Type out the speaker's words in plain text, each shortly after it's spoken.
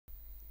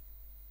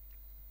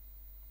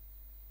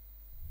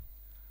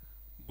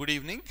Good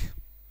evening.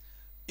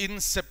 In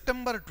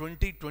September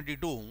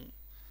 2022,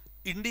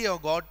 India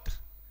got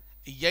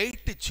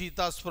 8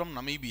 cheetahs from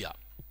Namibia.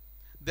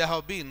 They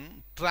have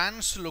been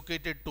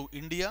translocated to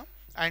India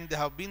and they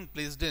have been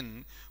placed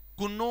in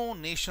Kuno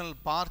National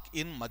Park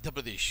in Madhya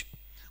Pradesh.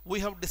 We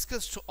have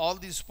discussed all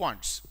these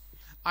points,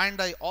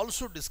 and I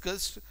also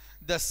discussed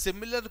the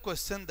similar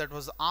question that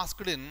was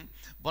asked in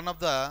one of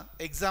the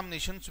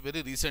examinations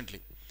very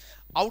recently.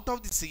 Out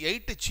of these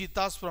 8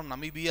 cheetahs from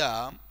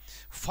Namibia,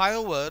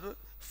 5 were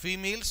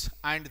females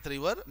and 3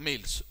 were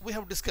males. We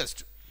have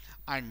discussed.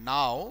 And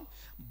now,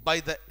 by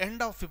the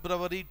end of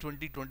February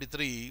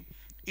 2023,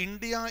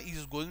 India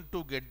is going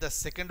to get the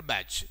second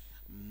batch,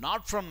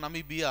 not from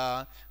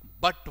Namibia,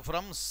 but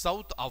from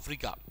South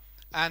Africa.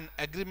 An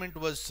agreement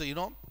was,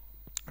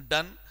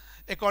 done.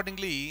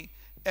 Accordingly,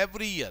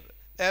 every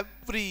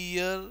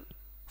year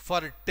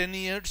for 10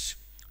 years,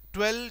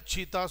 12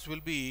 cheetahs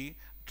will be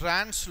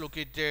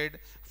translocated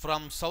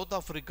from South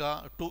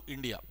Africa to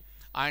India,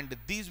 and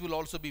these will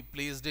also be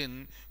placed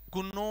in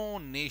Kuno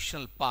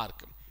National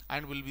Park,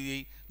 and will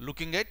be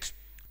looking at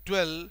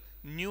 12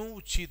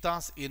 new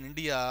cheetahs in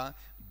India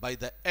by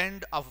the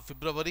end of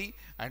February,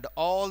 and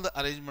all the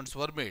arrangements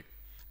were made.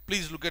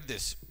 Please look at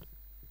this.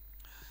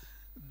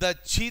 The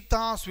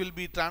cheetahs will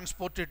be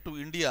transported to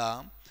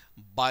India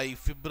by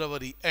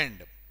February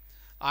end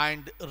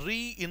and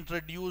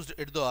reintroduced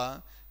at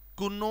the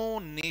Kuno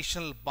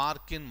National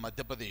Park in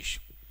Madhya Pradesh.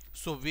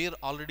 So where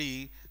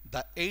already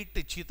the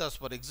 8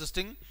 cheetahs were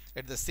existing,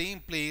 at the same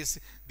place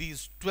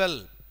these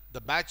 12, the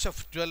batch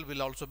of 12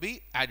 will also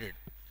be added.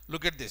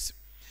 Look at this.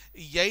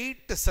 8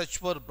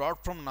 such were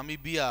brought from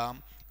Namibia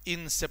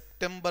in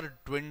September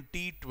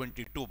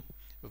 2022.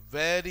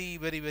 Very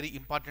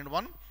important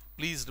one.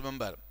 Please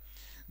remember,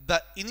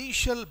 the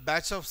initial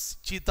batch of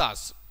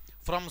cheetahs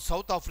from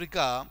South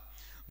Africa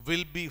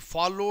will be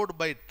followed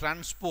by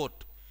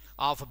transport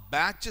of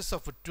batches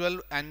of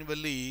 12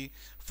 annually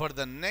for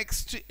the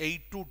next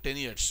 8 to 10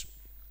 years.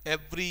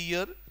 Every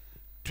year,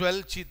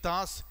 12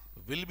 cheetahs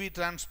will be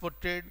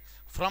transported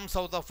from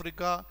South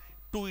Africa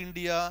to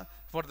India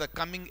for the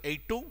coming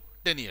 8 to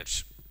 10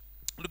 years.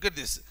 Look at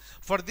this.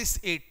 For this,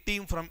 a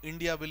team from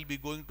India will be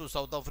going to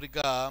South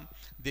Africa.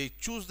 They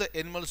choose the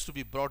animals to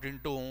be brought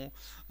into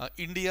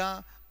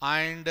India,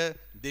 and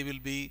they will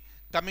be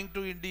coming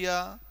to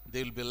India.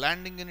 They will be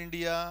landing in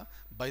India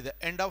by the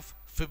end of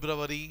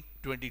February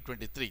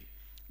 2023.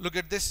 Look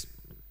at this.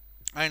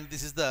 And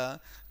this is the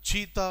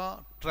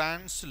Cheetah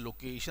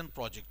Translocation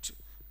project.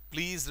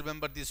 Please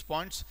remember these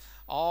points.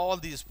 All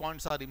these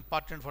points are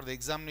important for the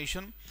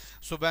examination.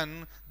 So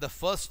when the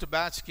first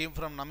batch came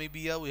from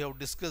Namibia, we have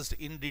discussed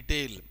in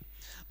detail,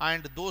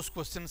 and those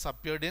questions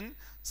appeared in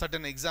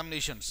certain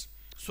examinations.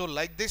 So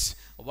like this,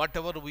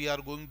 whatever we are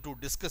going to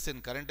discuss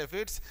in current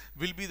affairs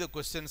will be the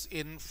questions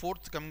in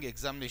forthcoming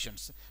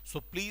examinations.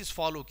 So please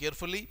follow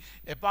carefully.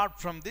 Apart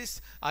from this,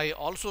 I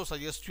also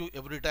suggest you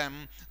every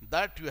time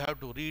that you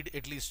have to read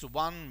at least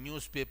one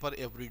newspaper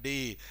every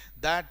day.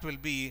 That will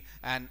be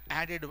an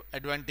added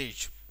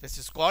advantage. This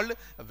is called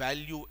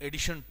value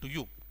addition to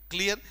you.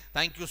 Clear?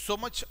 Thank you so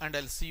much, and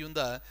I'll see you in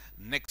the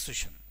next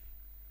session.